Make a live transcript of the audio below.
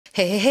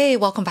Hey,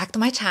 welcome back to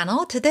my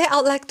channel. Today I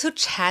would like to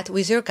chat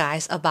with you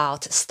guys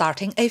about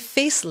starting a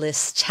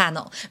faceless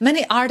channel.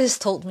 Many artists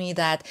told me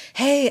that,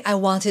 hey, I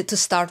wanted to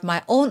start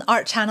my own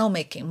art channel,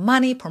 making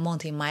money,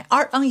 promoting my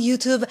art on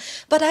YouTube,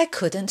 but I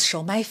couldn't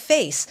show my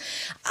face.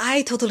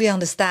 I totally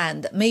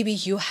understand. Maybe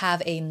you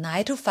have a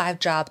 9-to-5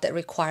 job that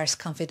requires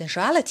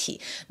confidentiality.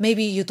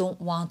 Maybe you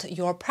don't want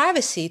your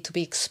privacy to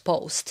be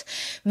exposed.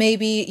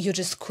 Maybe you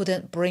just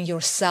couldn't bring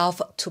yourself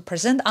to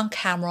present on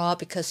camera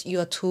because you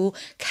are too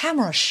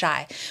camera shy.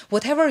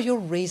 Whatever your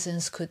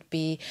reasons could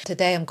be,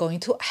 today I'm going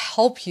to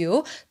help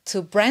you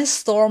to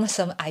brainstorm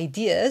some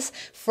ideas.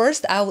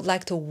 First, I would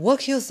like to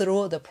walk you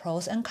through the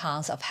pros and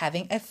cons of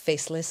having a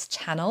faceless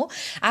channel.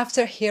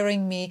 After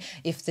hearing me,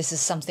 if this is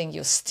something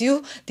you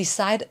still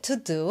decide to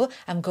do,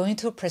 I'm going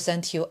to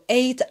present you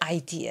 8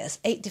 ideas,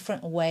 8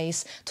 different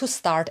ways to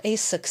start a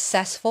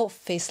successful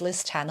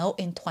faceless channel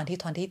in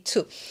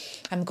 2022.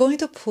 I'm going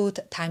to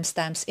put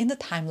timestamps in the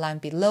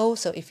timeline below,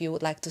 so if you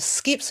would like to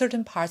skip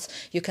certain parts,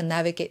 you can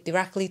navigate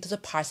directly to the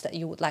parts that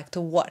you would like to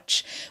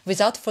watch.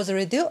 Without further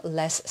ado,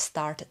 let's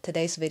start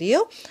today's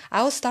video.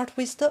 I will start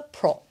with the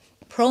pro.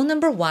 Pro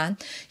number 1,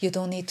 you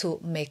don't need to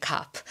make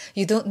up.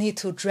 You don't need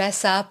to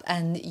dress up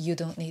and you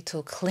don't need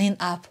to clean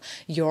up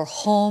your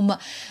home.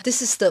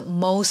 This is the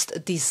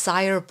most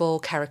desirable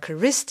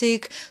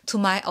characteristic to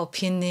my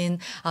opinion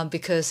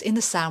because in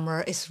the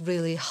summer it's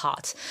really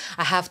hot.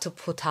 I have to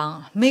put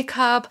on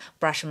makeup,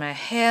 brush my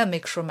hair,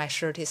 make sure my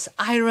shirt is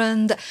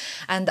ironed,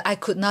 and I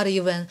could not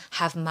even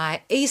have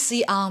my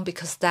AC on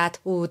because that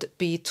would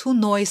be too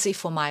noisy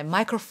for my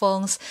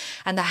microphones,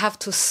 and I have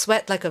to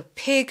sweat like a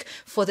pig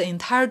for the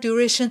entire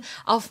duration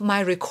of my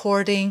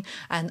recording,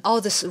 and all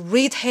this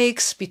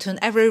retakes. Between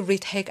every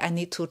retake I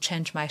need to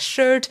change my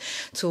shirt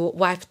to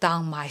wipe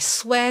down my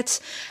sweat,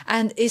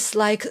 and it's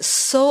like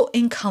so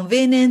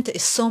inconvenient.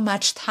 It's so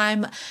much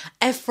time,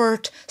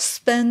 effort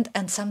spent,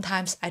 and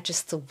sometimes I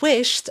just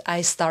wished I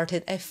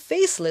started a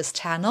faceless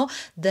channel,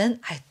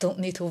 then I don't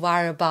need to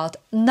worry about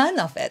none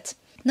of it.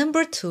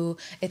 Number 2,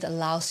 it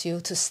allows you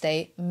to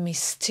stay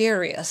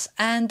mysterious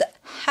and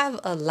have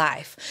a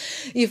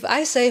life. If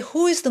I say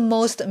who is the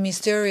most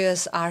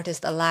mysterious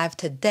artist alive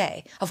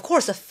today, of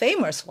course a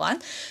famous one,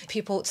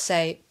 people would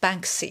say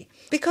Banksy.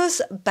 Because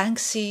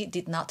Banksy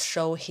did not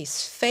show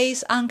his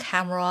face on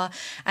camera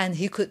and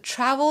he could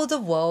travel the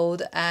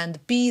world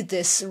and be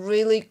this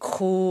really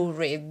cool,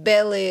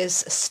 rebellious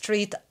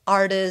street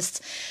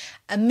artist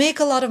and make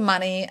a lot of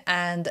money,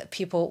 and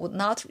people would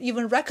not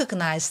even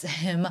recognize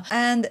him.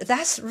 And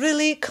that's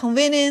really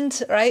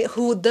convenient, right?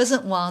 Who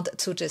doesn't want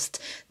to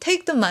just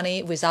take the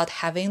money without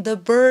having the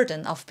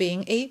burden of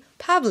being a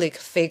public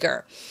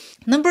figure?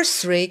 Number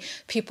 3,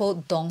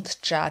 people don't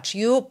judge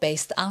you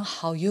based on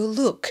how you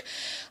look.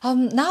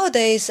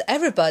 Nowadays,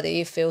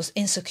 everybody feels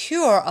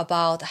insecure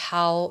about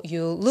how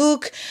you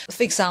look.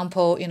 For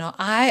example,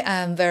 I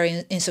am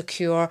very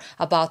insecure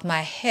about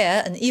my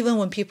hair, and even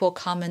when people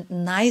comment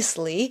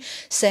nicely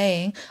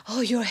saying,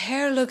 "Oh, your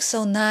hair looks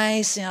so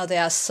nice," they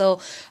are so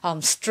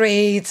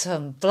straight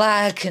and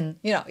black, and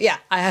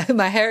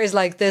my hair is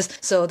like this,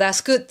 so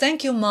that's good.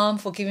 Thank you, Mom,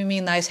 for giving me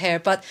nice hair,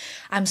 but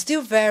I'm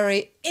still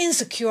very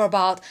insecure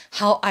about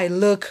how I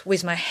look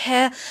with my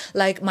hair.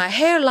 Like my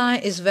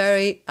hairline is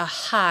very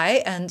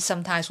high, and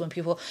sometimes when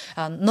people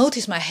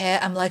notice my hair,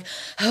 I'm like,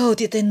 oh,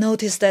 did they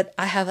notice that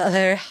I have a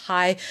very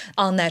high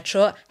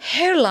unnatural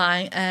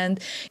hairline? And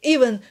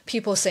even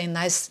people say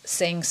nice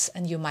things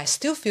and you might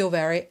still feel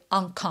very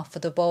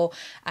uncomfortable,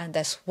 and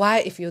that's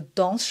why if you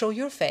don't show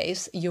your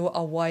face, you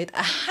avoid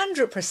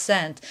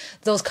 100%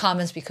 those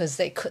comments because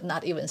they could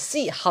not even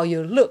see how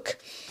you look.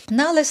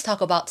 Now let's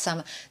talk about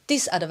some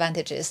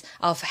disadvantages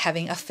of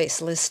having a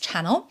faceless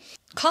channel.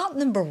 Con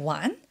number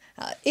 1,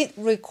 it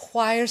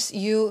requires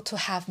you to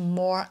have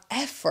more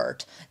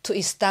effort to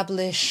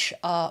establish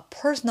a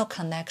personal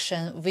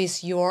connection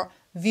with your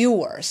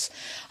viewers.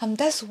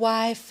 That's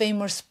why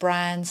famous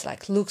brands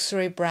like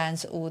luxury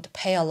brands would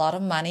pay a lot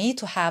of money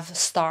to have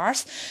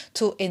stars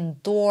to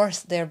endorse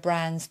their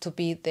brands, to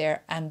be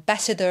their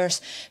ambassadors,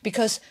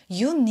 because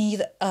you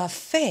need a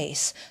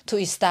face to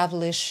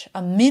establish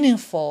a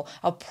meaningful,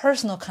 a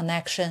personal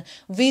connection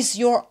with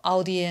your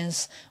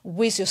audience,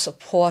 with your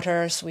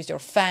supporters, with your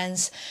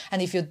fans.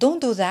 And if you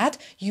don't do that,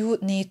 you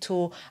would need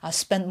to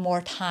spend more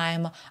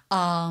time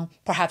on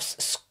perhaps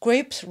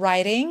script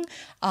writing,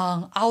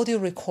 audio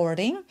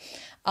recording,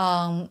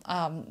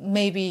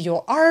 maybe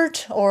your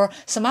art or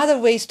some other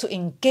ways to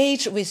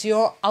engage with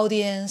your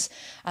audience.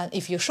 And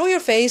if you show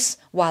your face,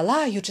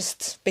 voila, you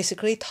just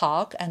basically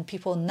talk and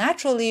people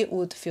naturally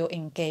would feel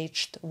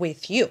engaged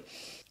with you.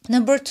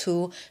 Number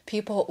 2,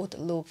 people would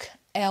look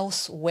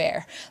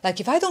elsewhere.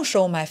 Like if I don't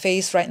show my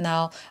face right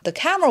now, the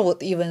camera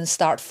would even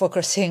start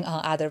focusing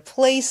on other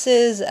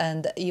places,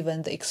 and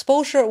even the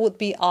exposure would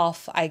be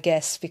off, I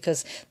guess,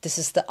 because this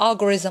is the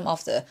algorithm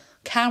of the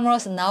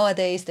cameras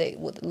nowadays, they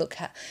would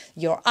look at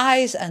your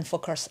eyes and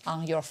focus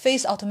on your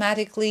face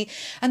automatically.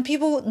 And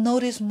people would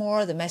notice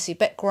more the messy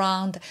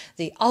background,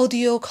 the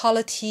audio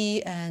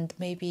quality, and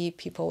maybe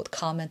people would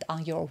comment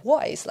on your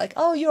voice, like,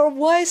 oh, your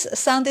voice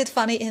sounded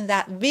funny in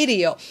that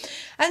video.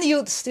 And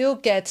you'd still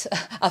get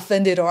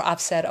offended or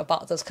upset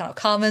about those kind of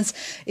comments.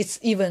 It's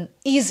even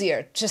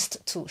easier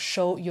just to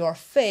show your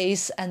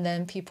face, and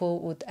then people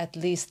would at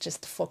least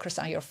just focus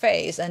on your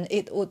face. And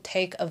it would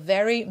take a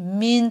very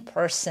mean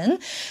person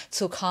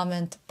to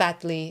comment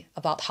badly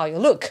about how you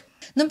look.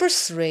 Number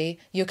 3,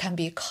 you can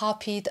be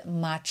copied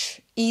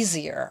much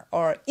easier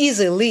or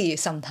easily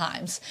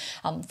sometimes.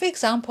 For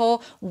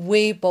example,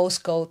 we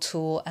both go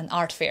to an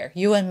art fair,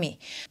 you and me.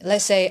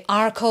 Let's say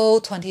ARCO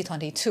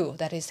 2022,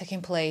 that is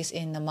taking place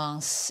in the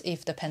months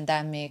if the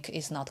pandemic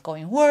is not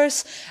going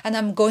worse. And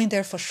I'm going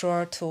there for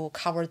sure to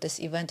cover this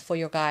event for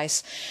you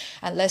guys.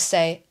 And let's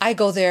say I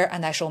go there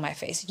and I show my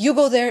face. You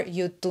go there,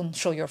 you don't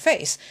show your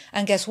face.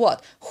 And guess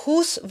what?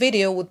 Whose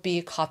video would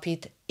be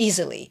copied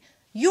easily?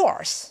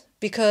 Yours.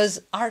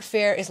 Because art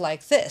fair is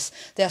like this.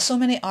 There are so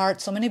many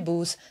art, so many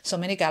booths, so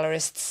many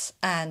gallerists,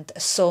 and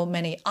so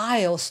many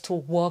aisles to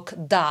walk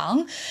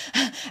down.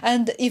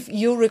 And if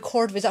you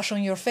record without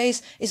showing your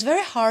face, it's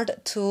very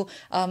hard to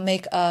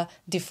make a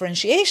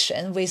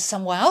differentiation with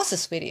someone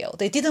else's video.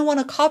 They didn't want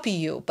to copy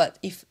you, but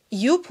if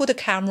you put a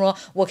camera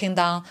walking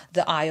down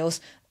the aisles,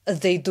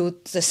 they do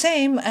the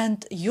same,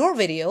 and your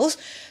videos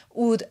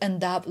would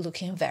end up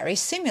looking very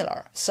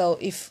similar. So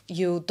if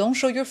you don't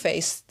show your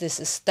face, this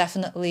is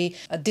definitely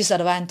a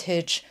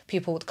disadvantage.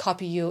 People would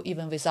copy you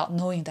even without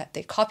knowing that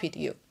they copied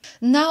you.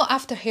 Now,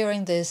 after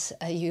hearing this,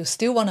 you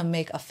still want to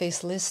make a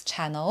faceless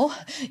channel.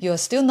 You're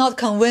still not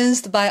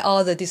convinced by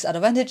all the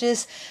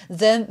disadvantages.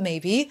 Then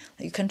maybe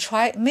you can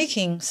try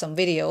making some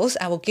videos.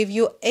 I will give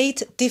you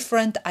 8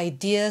 different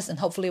ideas, and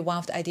hopefully one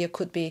of the ideas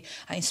could be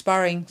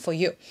inspiring for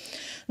you.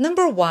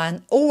 Number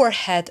 1,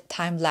 overhead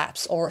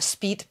time-lapse or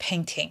speed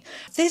painting.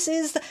 This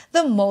is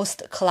the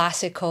most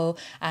classical,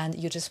 and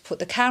you just put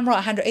the camera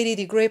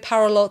 180-degree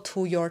parallel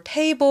to your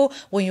table.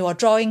 When you are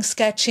drawing,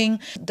 sketching,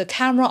 the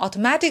camera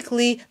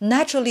automatically,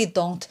 naturally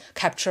don't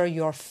capture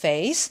your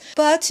face,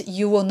 but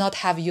you will not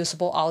have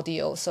usable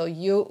audio. So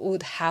you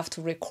would have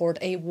to record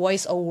a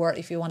voiceover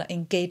if you want to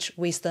engage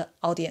with the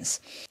audience.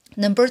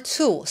 Number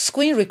 2,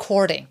 screen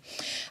recording.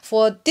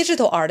 For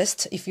digital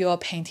artists, if you are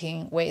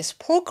painting with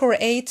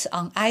Procreate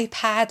on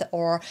iPad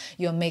or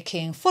you're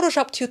making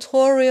Photoshop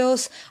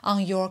tutorials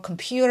on your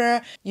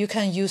computer, you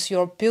can use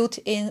your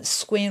built-in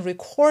screen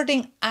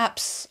recording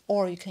apps,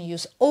 or you can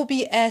use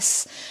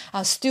OBS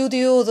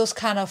Studio, those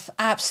kind of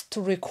apps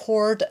to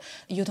record.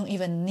 You don't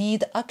even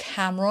need a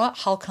camera.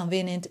 How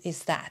convenient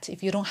is that?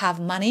 If you don't have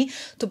money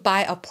to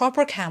buy a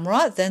proper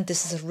camera, then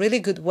this is a really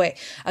good way.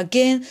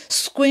 Again,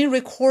 screen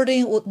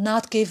recording would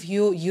not give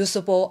you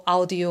usable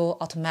audio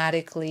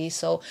automatically,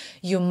 so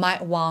you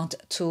might want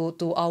to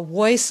do a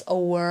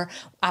voiceover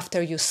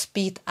after you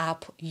speed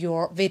up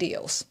your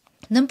videos.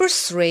 Number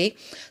 3,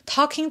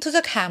 talking to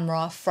the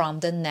camera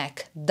from the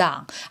neck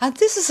down. And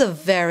this is a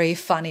very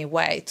funny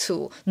way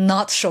to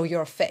not show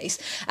your face.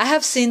 I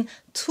have seen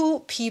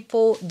 2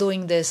 people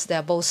doing this.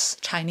 They're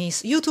both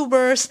Chinese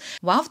YouTubers.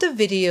 One of the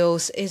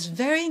videos is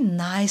very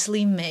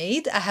nicely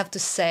made, I have to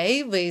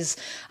say, with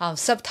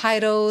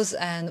subtitles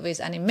and with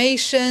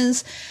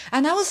animations.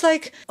 And I was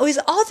like, with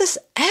all this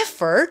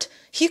effort,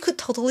 he could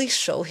totally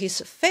show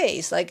his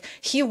face. Like,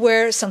 he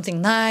wears something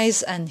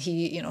nice and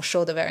he,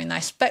 showed a very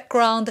nice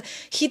background.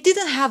 He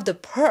didn't have the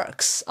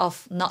perks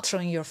of not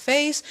showing your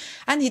face,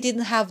 and he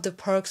didn't have the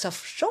perks of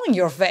showing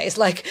your face.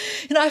 Like,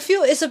 I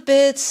feel it's a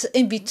bit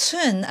in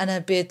between and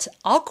a bit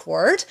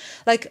awkward.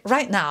 Like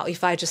right now,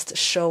 if I just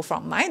show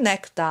from my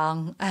neck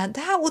down, and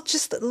that would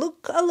just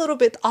look a little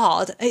bit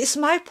odd. It's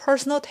my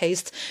personal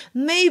taste.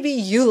 Maybe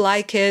you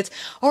like it,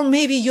 or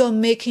maybe you're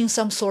making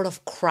some sort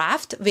of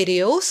craft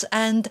videos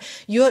and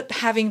you're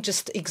having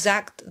just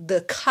exact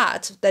the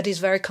cut that is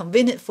very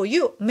convenient for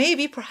you.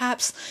 Maybe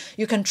perhaps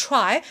you can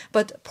try,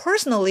 but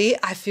personally,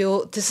 I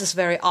feel this is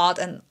very odd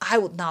and I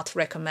would not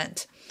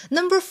recommend.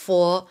 Number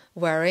 4,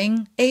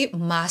 wearing a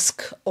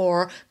mask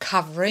or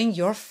covering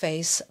your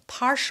face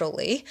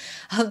partially.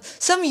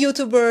 Some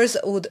YouTubers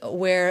would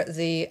wear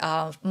the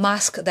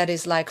mask that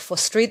is like for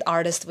street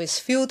artists with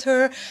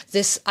filter.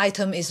 This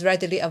item is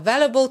readily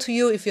available to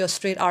you if you're a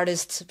street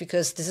artist,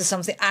 because this is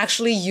something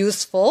actually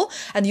useful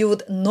and you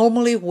would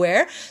normally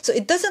wear. So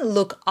it doesn't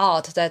look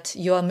odd that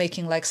you are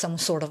making like some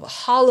sort of a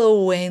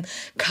Halloween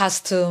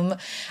costume.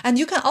 And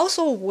you can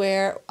also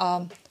wear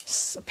a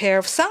pair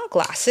of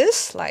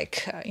sunglasses,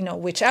 like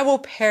whichever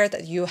pair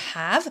that you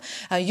have.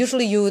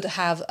 Usually you would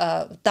have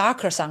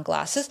darker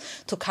sunglasses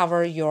to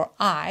cover your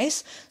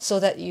eyes so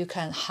that you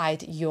can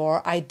hide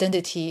your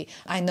identity.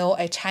 I know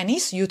a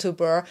Chinese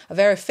YouTuber, a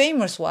very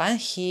famous one.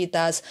 He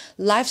does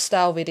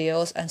lifestyle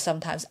videos and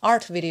sometimes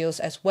art videos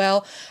as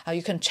well.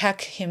 You can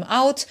check him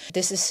out.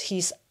 This is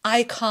his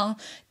icon.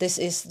 This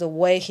is the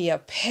way he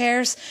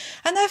appears,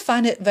 and I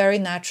find it very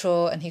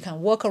natural, and he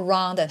can walk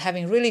around and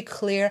having really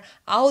clear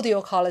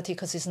audio quality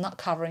because he's not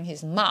covering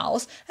his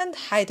mouth and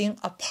hiding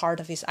a part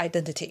of his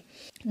identity.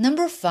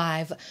 Number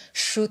 5,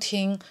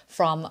 shooting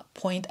from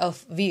point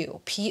of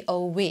view,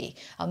 POV.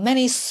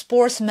 Many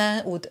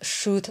sportsmen would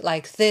shoot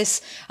like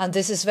this, and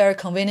this is very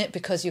convenient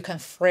because you can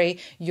free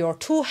your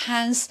two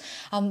hands.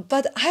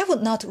 But I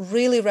would not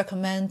really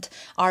recommend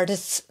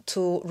artists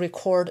to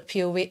record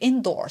POV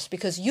indoors,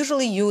 because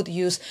usually you would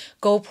use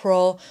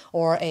GoPro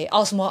or a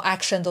Osmo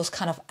Action, those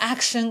kind of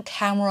action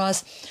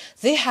cameras.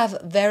 They have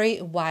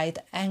very wide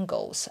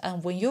angles,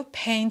 and when you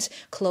paint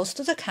close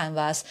to the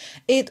canvas,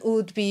 it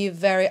would be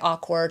very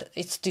awkward.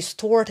 It's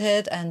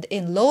distorted, and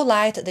in low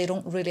light, they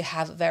don't really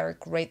have very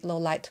great low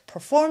light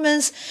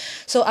performance.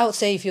 So I would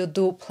say if you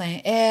do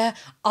plein air,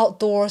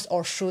 outdoors,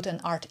 or shoot an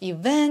art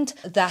event,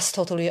 that's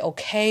totally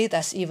okay.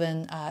 That's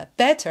even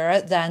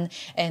better than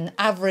an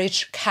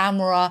average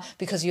camera,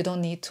 because you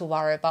don't need to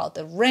worry about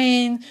the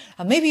rain.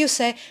 Maybe you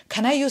say,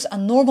 can I use a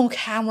normal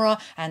camera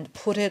and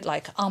put it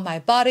like on my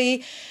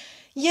body?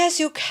 Yes,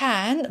 you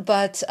can,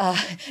 but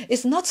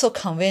it's not so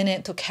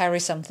convenient to carry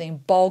something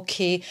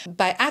bulky.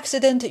 By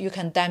accident, you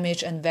can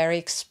damage a very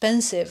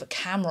expensive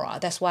camera.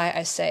 That's why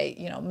I say,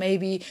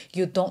 maybe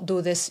you don't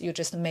do this. You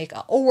just make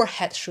an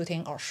overhead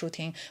shooting or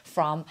shooting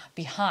from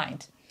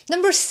behind.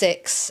 Number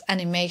 6,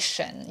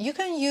 animation. You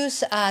can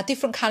use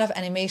different kind of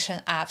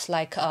animation apps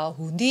like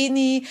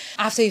Houdini,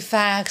 After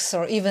Effects,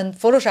 or even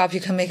Photoshop you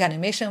can make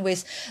animation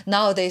with.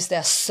 Nowadays, there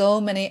are so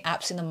many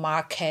apps in the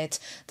market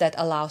that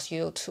allows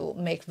you to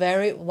make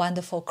very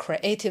wonderful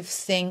creative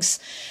things.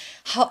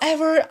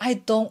 However, I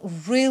don't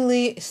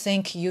really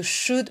think you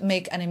should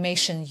make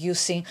animation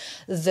using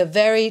the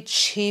very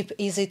cheap,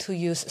 easy to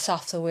use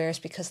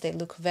softwares, because they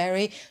look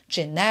very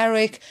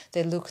generic,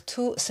 they look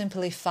too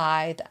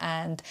simplified,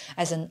 and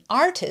as an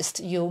artist,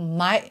 you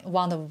might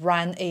want to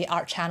run a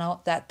art channel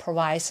that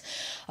provides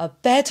a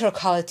better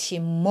quality,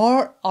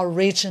 more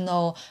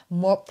original,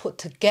 more put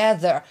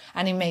together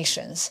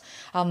animations.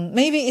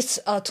 Maybe it's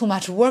too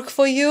much work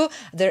for you.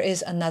 There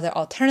is another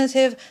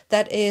alternative,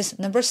 that is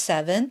number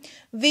 7,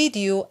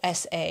 video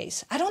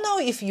essays. I don't know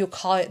if you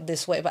call it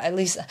this way, but at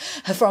least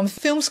from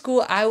film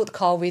school, I would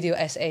call video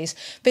essays.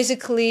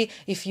 Basically,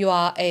 if you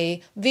are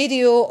a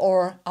video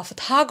or a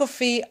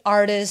photography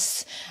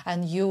artist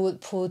and you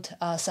would put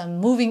some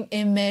moving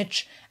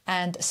image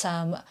and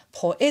some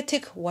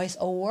poetic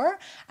voiceover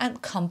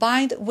and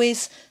combined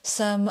with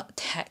some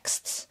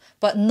texts,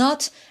 but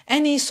not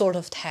any sort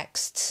of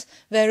texts,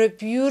 very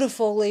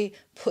beautifully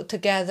put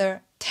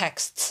together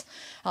texts.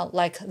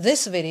 Like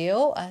this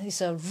video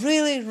is a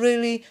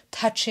really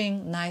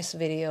touching, nice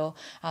video.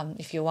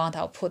 If you want,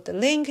 I'll put the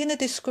link in the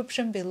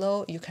description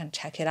below. You can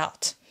check it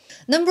out.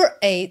 Number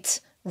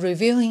 8,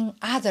 reviewing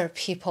other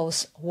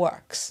people's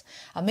works.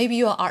 Maybe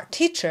you're an art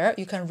teacher,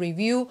 you can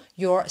review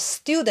your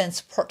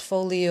students'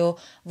 portfolio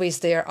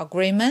with their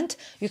agreement.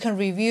 You can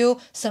review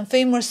some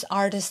famous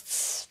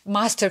artists'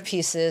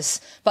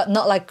 masterpieces, but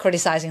not like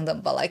criticizing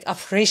them, but like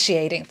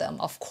appreciating them,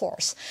 of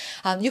course.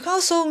 You can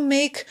also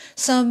make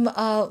some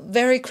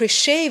very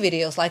cliche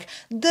videos, like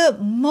the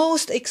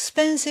most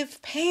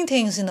expensive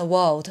paintings in the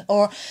world,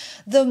 or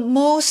the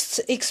most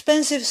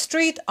expensive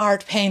street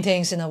art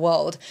paintings in the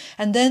world,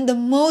 and then the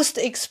most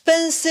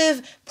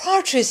expensive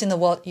portraits in the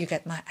world. You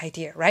get my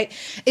idea, right?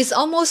 It's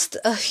almost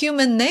a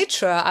human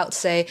nature, I would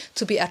say,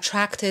 to be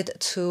attracted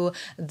to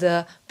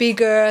the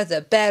bigger,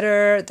 the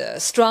better, the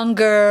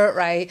stronger,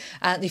 right?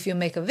 And if you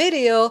make a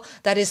video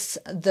that is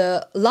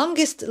the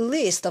longest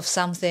list of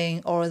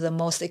something or the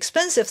most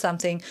expensive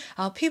something,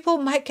 people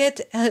might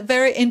get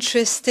very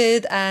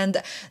interested,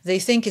 and they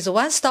think it's a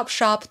one-stop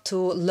shop to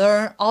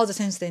learn all the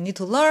things they need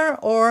to learn,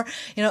 or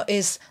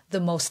is the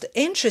most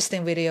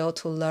interesting video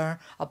to learn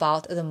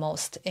about the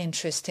most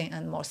interesting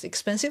and most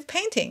expensive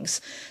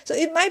paintings. So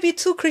it might be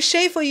too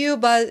cliche for you,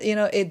 but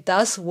it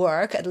does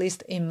work, at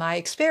least in my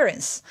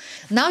experience.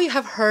 Now you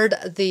have heard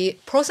the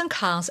pros and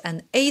cons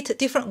and 8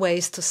 different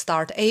ways to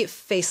start a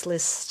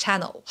faceless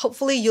channel.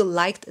 Hopefully you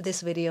liked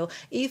this video.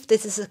 If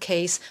this is the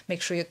case,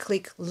 make sure you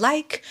click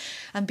like.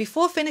 And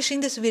before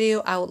finishing this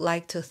video, I would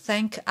like to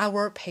thank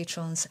our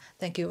patrons.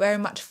 Thank you very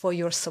much for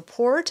your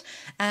support,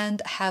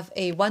 and have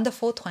a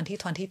wonderful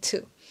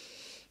 2022.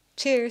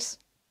 Cheers!